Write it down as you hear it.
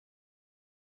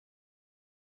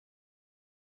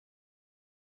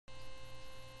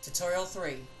Tutorial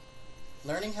 3.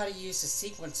 Learning how to use a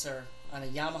sequencer on a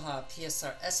YAMAHA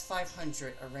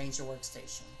PSR-S500 arranger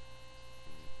workstation.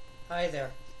 Hi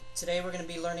there. Today we're going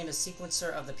to be learning a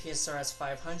sequencer of the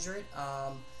PSR-S500.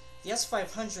 The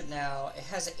S500 now, it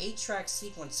has an 8-track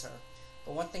sequencer,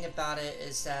 but one thing about it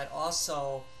is that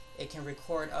also it can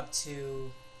record up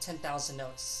to 10,000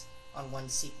 notes on one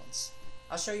sequence.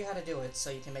 I'll show you how to do it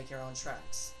so you can make your own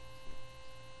tracks.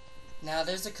 Now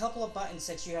there's a couple of buttons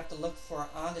that you have to look for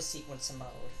on the sequencer mode.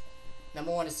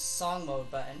 Number 1 is the song mode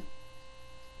button.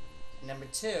 And number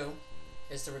 2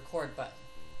 is the record button.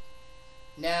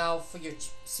 Now for your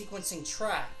sequencing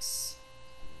tracks,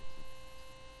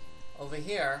 over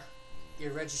here,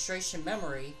 your registration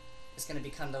memory is going to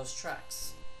become those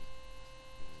tracks.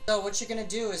 So what you're going to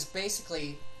do is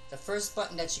basically, the first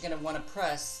button that you're going to want to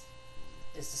press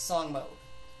is the song mode,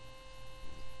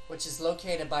 which is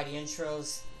located by the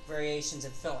intros, variations,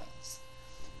 and fillings.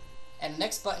 And the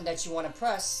next button that you want to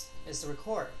press is the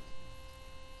record.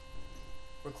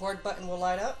 Record button will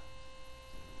light up,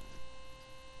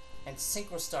 and sync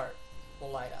start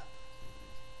will light up.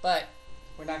 But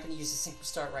we're not going to use the sync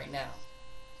start right now.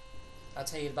 I'll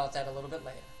tell you about that a little bit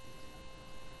later.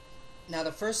 Now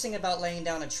the first thing about laying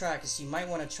down a track is you might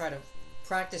want to try to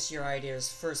practice your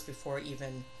ideas first before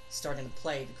even starting to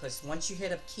play, because once you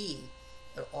hit a key,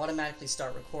 it'll automatically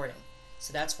start recording.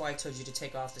 So that's why I told you to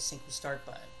take off the sync start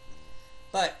button.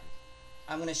 But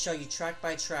I'm going to show you track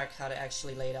by track how to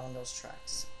actually lay down those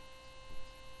tracks.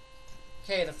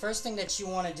 Okay, the first thing that you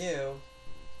want to do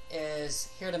is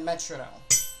hear the metronome.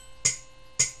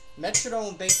 Metronome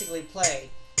will basically play.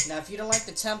 Now if you don't like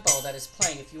the tempo that is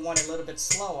playing, if you want it a little bit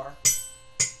slower,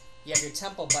 you have your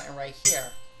tempo button right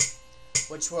here,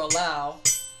 which will allow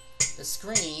the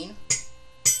screen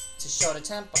to show the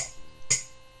tempo.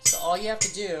 So all you have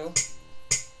to do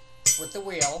with the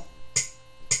wheel,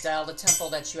 dial the tempo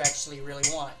that you actually really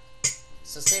want.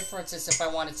 So say for instance, if I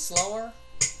want it slower,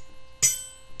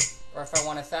 or if I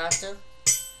want it faster,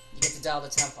 you get to dial the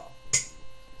tempo.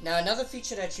 Now another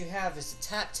feature that you have is the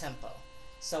tap tempo.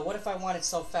 So what if I want it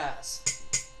so fast?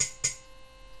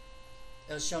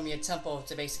 It'll show me a tempo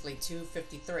to basically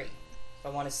 253. If I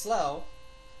want it slow,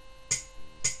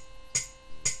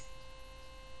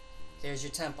 there's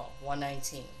your tempo,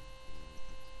 119.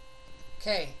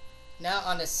 Okay, now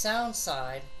on the sound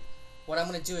side, what I'm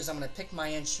going to do is I'm going to pick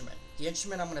my instrument. The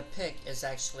instrument I'm going to pick is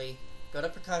actually, go to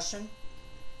percussion,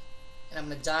 and I'm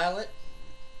going to dial it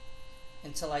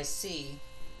until I see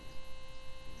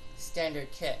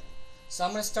standard kit. So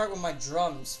I'm going to start with my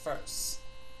drums first.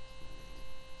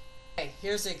 Okay,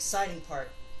 here's the exciting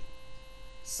part.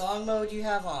 Song mode you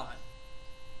have on.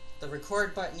 The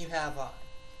record button you have on.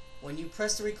 When you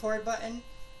press the record button,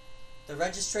 the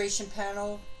registration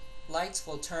panel lights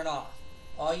will turn off.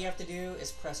 All you have to do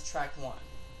is press track 1.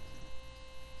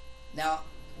 Now,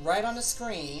 right on the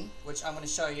screen, which I'm going to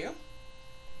show you,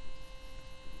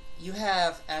 you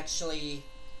have actually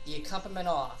the accompaniment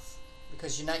off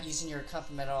because you're not using your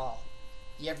accompaniment at all.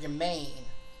 You have your main,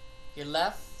 your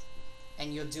left,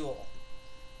 and your dual.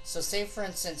 So say for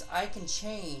instance, I can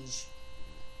change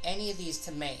any of these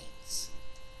to mains.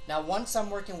 Now once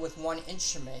I'm working with one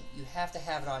instrument, you have to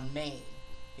have it on main,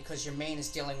 because your main is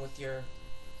dealing with your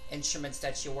instruments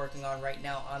that you're working on right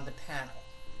now on the panel.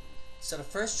 So the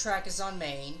first track is on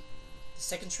main, the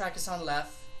second track is on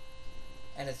left,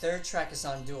 and the third track is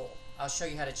on dual. I'll show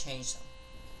you how to change them.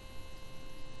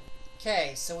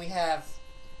 Okay, so we have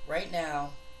right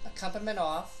now accompaniment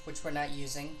off, which we're not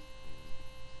using,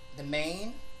 the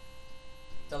main,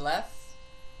 the left,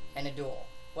 and the dual.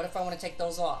 What if I want to take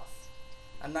those off?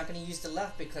 I'm not going to use the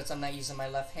left because I'm not using my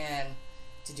left hand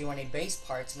to do any bass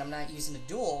parts, and I'm not using the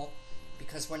dual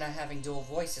because we're not having dual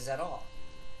voices at all.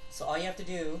 So all you have to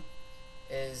do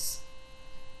is,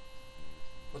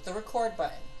 with the record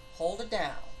button, hold it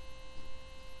down,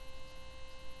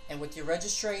 and with your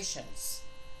registrations,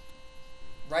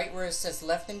 right where it says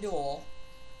left and dual,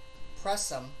 press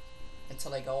them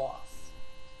until they go off.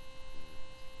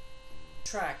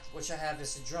 Track, which I have,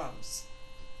 is the drums.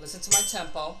 Listen to my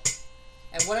tempo,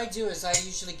 and what I do is I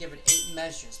usually give it 8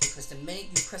 measures, because the minute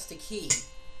you press the key,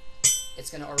 it's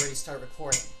going to already start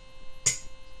recording.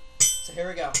 So here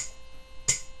we go.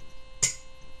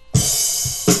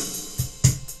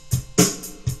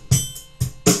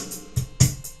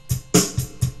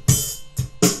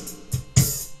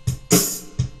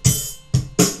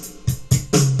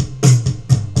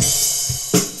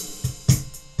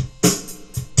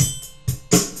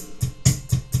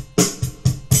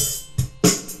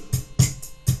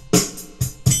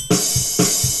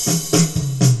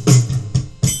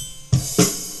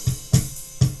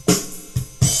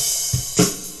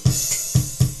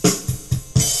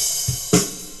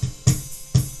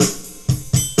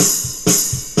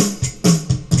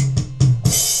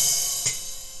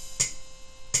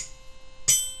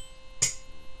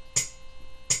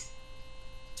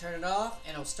 turn it off,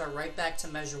 and it'll start right back to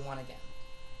measure 1 again.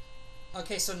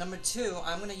 Okay, so number 2,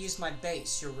 I'm going to use my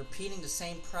bass. You're repeating the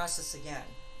same process again.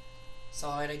 So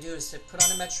all I gotta do is put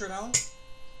on a metronome,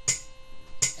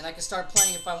 and I can start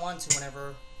playing if I want to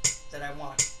whenever that I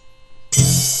want.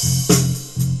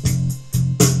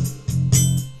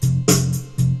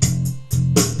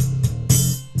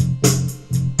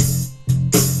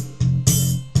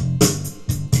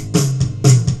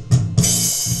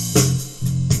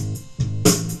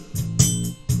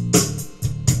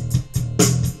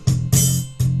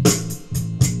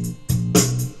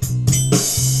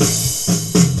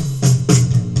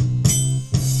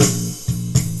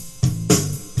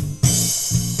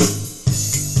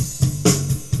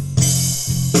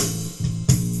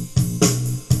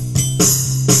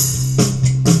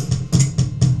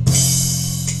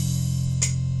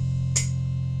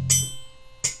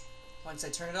 Once I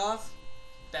turn it off,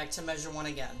 back to measure 1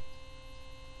 again.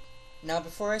 Now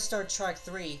before I start track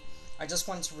 3, I just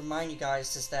wanted to remind you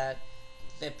guys is that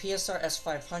the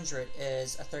PSR-S500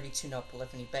 is a 32 note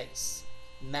polyphony bass,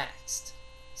 maxed.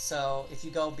 So if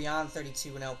you go beyond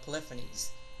 32 note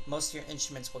polyphonies, most of your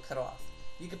instruments will cut off.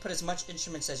 You can put as much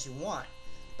instruments as you want,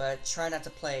 but try not to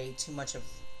play too much of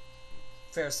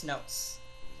first notes,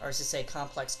 or as to say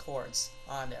complex chords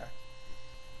on there.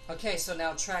 Okay, so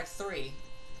now track 3.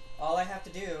 All I have to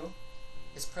do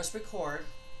is press record,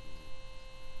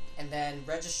 and then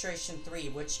registration 3,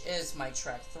 which is my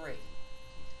track 3.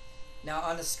 Now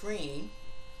on the screen,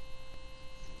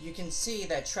 you can see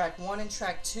that track 1 and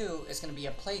track 2 is going to be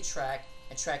a play track,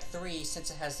 and track 3,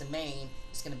 since it has the main,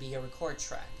 is going to be a record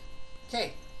track.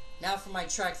 Okay, now for my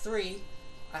track 3,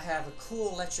 I have a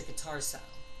cool electric guitar sound.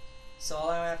 So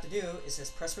all I have to do is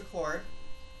just press record,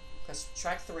 press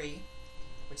track 3,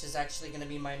 which is actually going to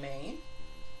be my main,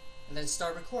 and then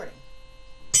start recording.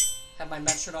 Have my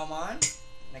metronome on,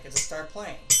 and I can just start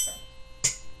playing.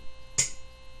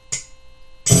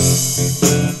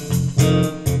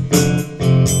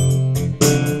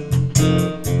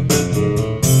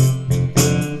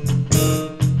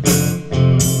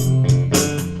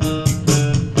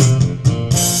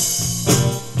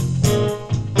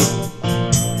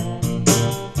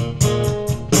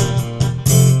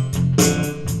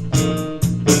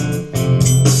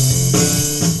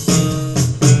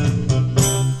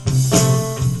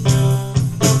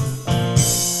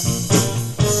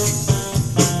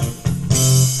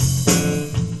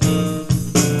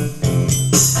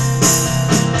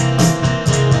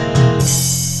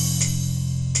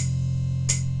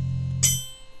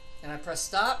 And I press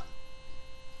stop,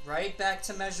 right back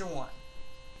to measure 1.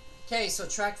 Okay, so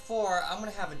track 4, I'm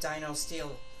going to have a dyno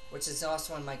steel, which is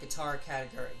also in my guitar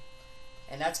category.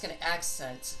 And that's going to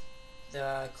accent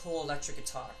the cool electric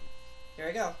guitar. Here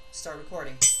we go, start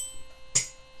recording.